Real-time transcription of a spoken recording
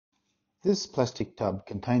This plastic tub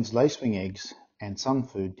contains lacewing eggs and some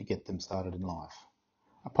food to get them started in life.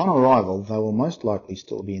 Upon arrival, they will most likely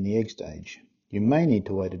still be in the egg stage. You may need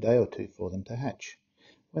to wait a day or two for them to hatch.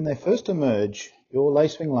 When they first emerge, your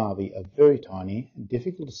lacewing larvae are very tiny and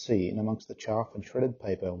difficult to see in amongst the chaff and shredded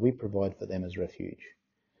paper we provide for them as refuge.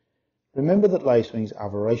 Remember that lacewings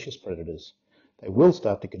are voracious predators. They will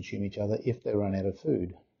start to consume each other if they run out of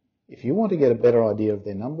food. If you want to get a better idea of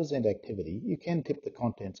their numbers and activity, you can tip the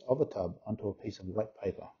contents of a tub onto a piece of wet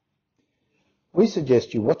paper. We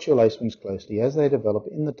suggest you watch your lacewings closely as they develop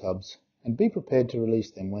in the tubs and be prepared to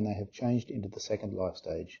release them when they have changed into the second life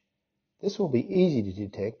stage. This will be easy to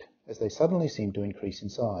detect as they suddenly seem to increase in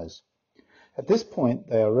size. At this point,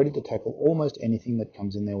 they are ready to tackle almost anything that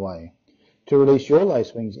comes in their way. To release your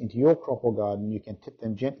lacewings into your crop or garden, you can tip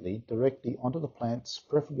them gently directly onto the plants,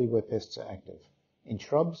 preferably where pests are active. In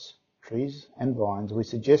shrubs, trees and vines, we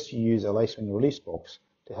suggest you use a lacewing release box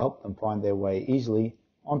to help them find their way easily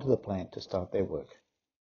onto the plant to start their work.